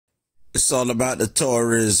It's all about the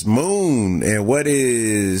Taurus moon. And what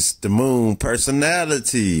is the moon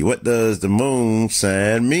personality? What does the moon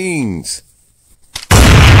sign means?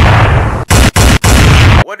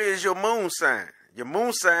 What is your moon sign? Your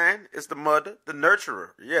moon sign is the mother, the nurturer.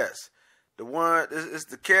 Yes. The one is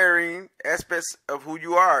the carrying aspects of who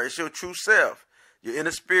you are. It's your true self, your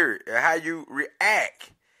inner spirit, and how you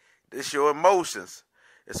react. It's your emotions.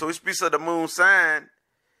 And so he speaks of the moon sign.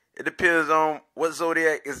 It depends on what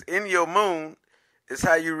zodiac is in your moon. It's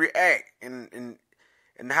how you react and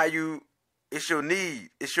how you. It's your need.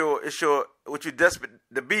 It's your what you're desperate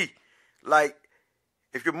to be. Like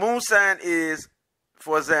if your moon sign is,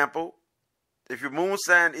 for example, if your moon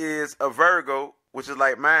sign is a Virgo, which is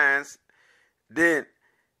like mine's, then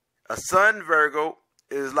a Sun Virgo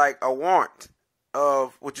is like a want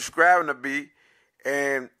of what you're striving to be,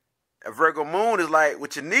 and a Virgo moon is like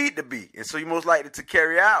what you need to be. And so you're most likely to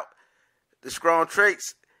carry out the strong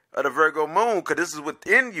traits of the Virgo moon because this is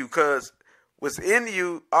within you, because what's in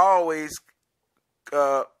you always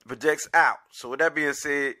projects out. So with that being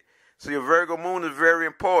said, so your Virgo moon is very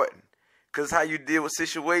important because how you deal with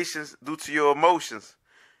situations due to your emotions.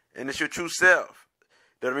 And it's your true self.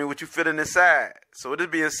 You know what I mean? What you feeling inside. So with this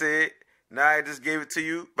being said, now I just gave it to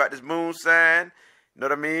you about this moon sign. You know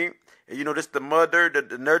what I mean? And you know this the mother, the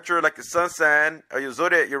nurturer, like the sun sign, or your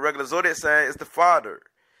zodiac, your regular zodiac sign is the father.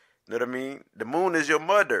 You know what I mean? The moon is your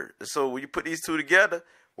mother. So when you put these two together,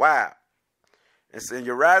 wow. And so in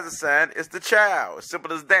your rising sign, it's the child. As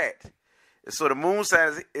simple as that. And so the moon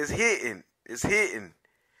sign is hitting. It's hitting.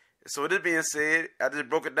 So with this being said, I just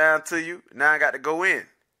broke it down to you. Now I got to go in.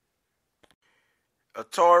 A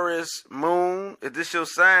Taurus moon, if this your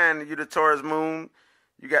sign, you the Taurus moon,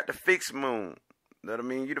 you got the fixed moon. You know what I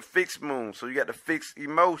mean? You the fixed moon, so you got the fixed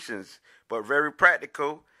emotions, but very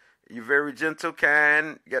practical. You're very gentle,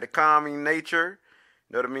 kind. You got a calming nature.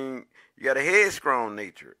 You know what I mean? You got a headstrong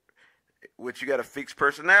nature, which you got a fixed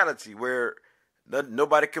personality where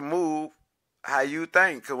nobody can move how you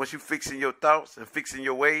think. Because once you fixing your thoughts and fixing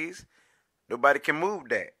your ways, nobody can move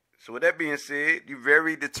that. So with that being said, you're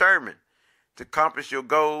very determined to accomplish your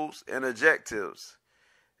goals and objectives.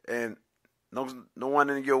 And no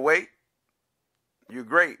one in your way, you're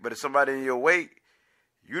great. But if somebody in your way,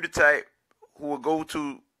 you the type who will go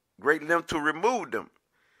to great length to remove them.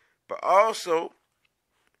 But also,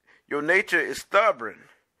 your nature is stubborn.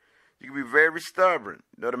 You can be very stubborn.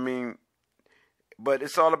 You know what I mean? But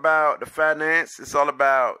it's all about the finance. It's all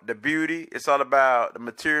about the beauty. It's all about the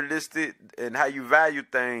materialistic and how you value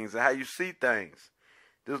things and how you see things.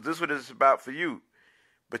 This is what it's about for you.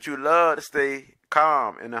 But you love to stay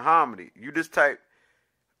calm and in harmony. You this type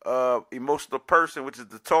of emotional person, which is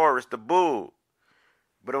the Taurus, the bull.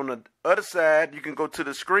 But on the other side, you can go to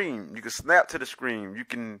the screen. You can snap to the screen. You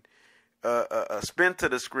can spin to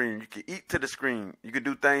the screen. You can eat to the screen. You can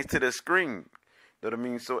do things to the screen. You know what I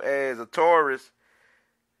mean? So as a Taurus,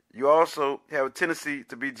 you also have a tendency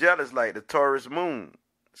to be jealous like the Taurus moon.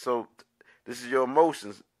 So this is your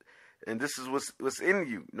emotions. And this is what's in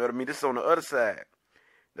you. You know what I mean? This is on the other side.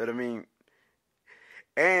 You know what I mean?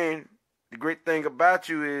 And the great thing about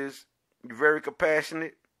you is you're very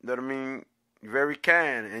compassionate. You know what I mean? You're very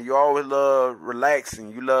kind. And you always love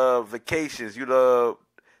relaxing. You love vacations. You love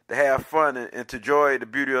to have fun and to enjoy the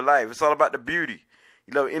beauty of life. It's all about the beauty.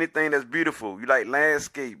 You love anything that's beautiful. You like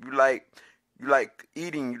landscape. You like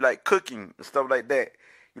eating. You like cooking and stuff like that.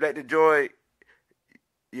 You like to enjoy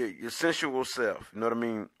your sensual self. You know what I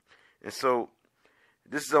mean? And so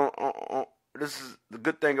this is this is the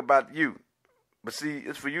good thing about you. But see,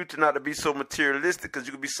 it's for you to not to be so materialistic, because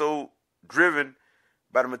you can be so driven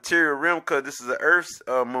by the material realm, because this is an Earth's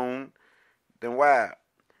moon. Then why?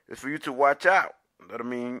 It's for you to watch out. You know what I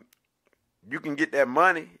mean? You can get that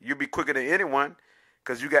money. You'll be quicker than anyone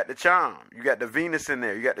because you got the charm. You got the Venus in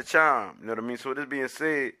there. You got the charm. You know what I mean? So with this being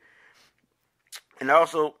said, and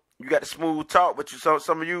also you got the smooth talk, but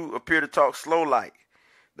some of you appear to talk slow like.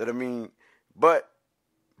 That I mean, but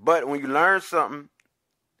when you learn something,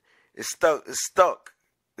 it's stuck,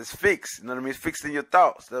 it's fixed. You know what I mean? It's fixed in your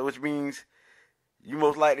thoughts, which means you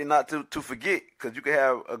most likely not to forget, because you can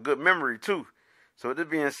have a good memory too. So with this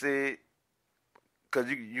being said, because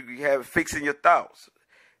you have it fixed in your thoughts,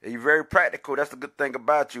 and you're very practical. That's the good thing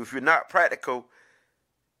about you. If you're not practical,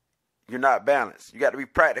 you're not balanced. You got to be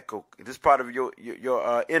practical. This is part of your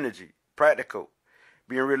energy, practical.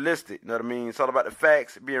 Being realistic, you know what I mean? It's all about the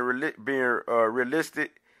facts, being realistic, you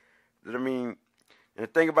know what I mean? And the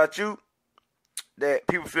thing about you, that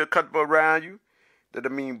people feel comfortable around you, that I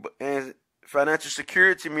mean, and financial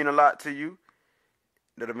security mean a lot to you,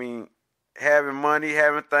 that I mean, having money,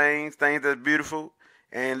 having things that's beautiful,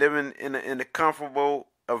 and living in a comfortable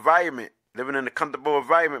environment. Living in a comfortable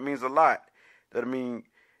environment means a lot. That I mean,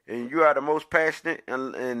 and you are the most passionate,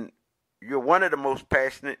 and you're one of the most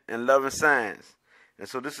passionate and loving signs. And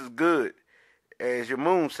so this is good as your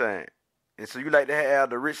moon sign. And so you like to have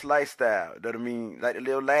the rich lifestyle. That I mean, like to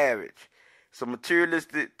live lavish. So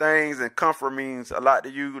materialistic things and comfort means a lot to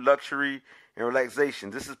you, luxury and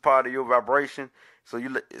relaxation. This is part of your vibration. So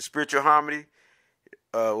spiritual harmony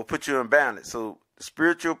will put you in balance. So the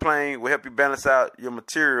spiritual plane will help you balance out your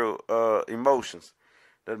material emotions.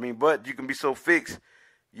 That I mean, but you can be so fixed,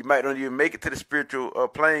 you might not even make it to the spiritual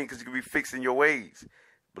plane because you can be fixed in your ways.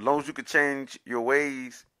 But as long as you can change your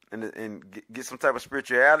ways and get some type of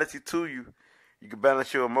spirituality to you, you can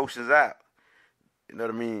balance your emotions out. You know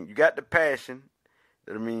what I mean? You got the passion.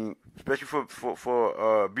 That I mean, especially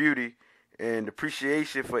for beauty and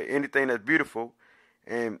appreciation for anything that's beautiful.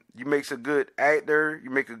 And you make a good actor. You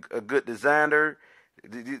make a good designer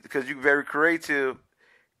because you're very creative.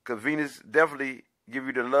 Because Venus definitely give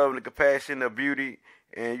you the love and the compassion, the beauty,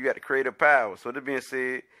 and you got the creative power. So that being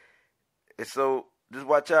said, and so just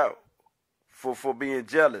watch out for being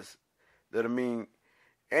jealous. That I mean,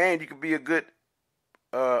 and you can be a good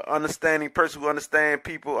understanding person who understand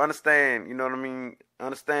people, understand, you know what I mean,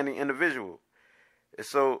 understanding individual. And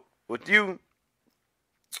so with you,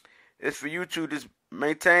 it's for you to just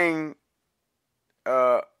maintain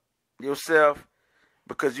yourself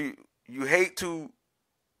because you hate to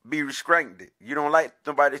be restrained. You don't like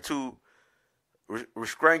somebody to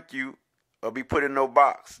restrain you or be put in no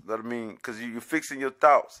box. You know what I mean? Because you're fixing your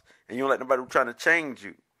thoughts and you don't like nobody trying to change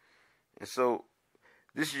you. And so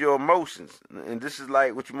this is your emotions, and this is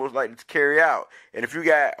like what you're most likely to carry out. And if you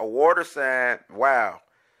got a water sign, wow,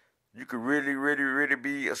 you could really, really, really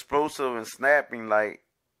be explosive and snapping like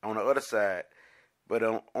on the other side. But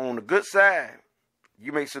on the good side,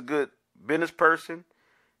 you make a good business person.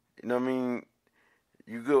 You know what I mean?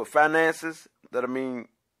 You good with finances. That I mean,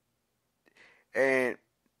 and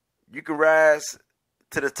you can rise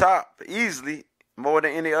to the top easily more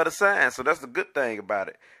than any other sign. So that's the good thing about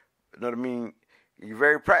it. You know what I mean? You're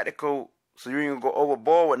very practical, so you ain't gonna go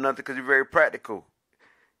overboard with nothing because you're very practical.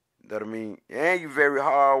 You know what I mean? And you're very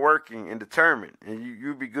hardworking and determined. And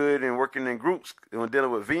you be good in working in groups. When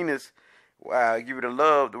dealing with Venus, wow, give you the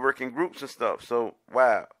love to work in groups and stuff. So,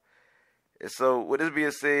 wow. And so, with this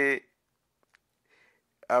being said,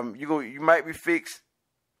 you might be fixed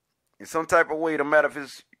in some type of way, no matter if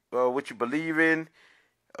it's what you believe in,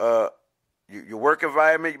 your work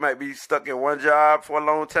environment. You might be stuck in one job for a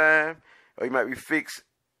long time. Or you might be fixed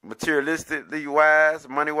materialistically wise,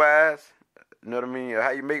 money wise. You know what I mean? Or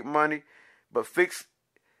how you make money. But fixed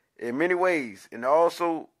in many ways. And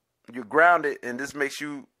also you're grounded, and this makes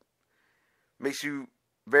you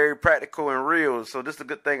very practical and real. So this is a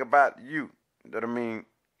good thing about you. You know what I mean?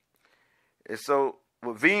 And so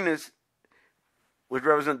with Venus, which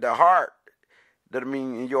represents the heart, that I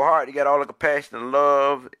mean, in your heart you got all the compassion and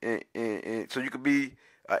love, and so you could be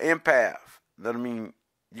an empath. You know what I mean?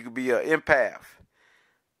 You could be an empath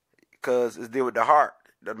because it's deal with the heart.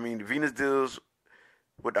 I mean, Venus deals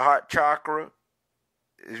with the heart chakra,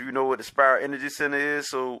 as you know what the spiral energy center is.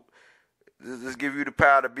 So this gives you the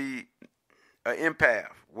power to be an empath,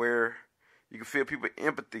 where you can feel people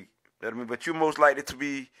empathy. I mean, but you're most likely to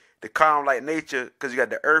be the calm like nature because you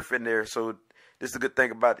got the earth in there. So this is a good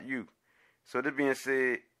thing about you. So this being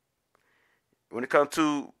said, when it comes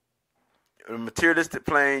to a materialistic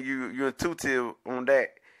plane, you're intuitive on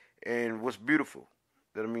that and what's beautiful.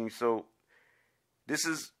 That I mean, so this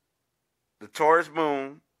is the Taurus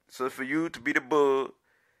moon. So for you to be the bull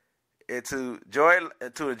and to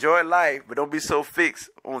enjoy life, but don't be so fixed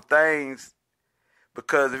on things,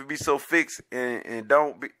 because if you be so fixed and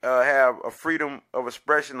don't have a freedom of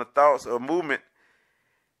expression of thoughts or movement,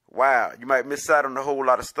 wow, you might miss out on a whole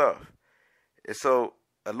lot of stuff. And so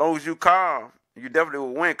as long as you calm, you definitely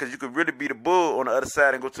will win, because you could really be the bull on the other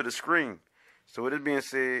side and go to the screen. So with this being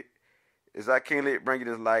said, is I can't let it bring you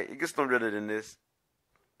this light. It gets no realer than this.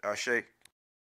 Ashe.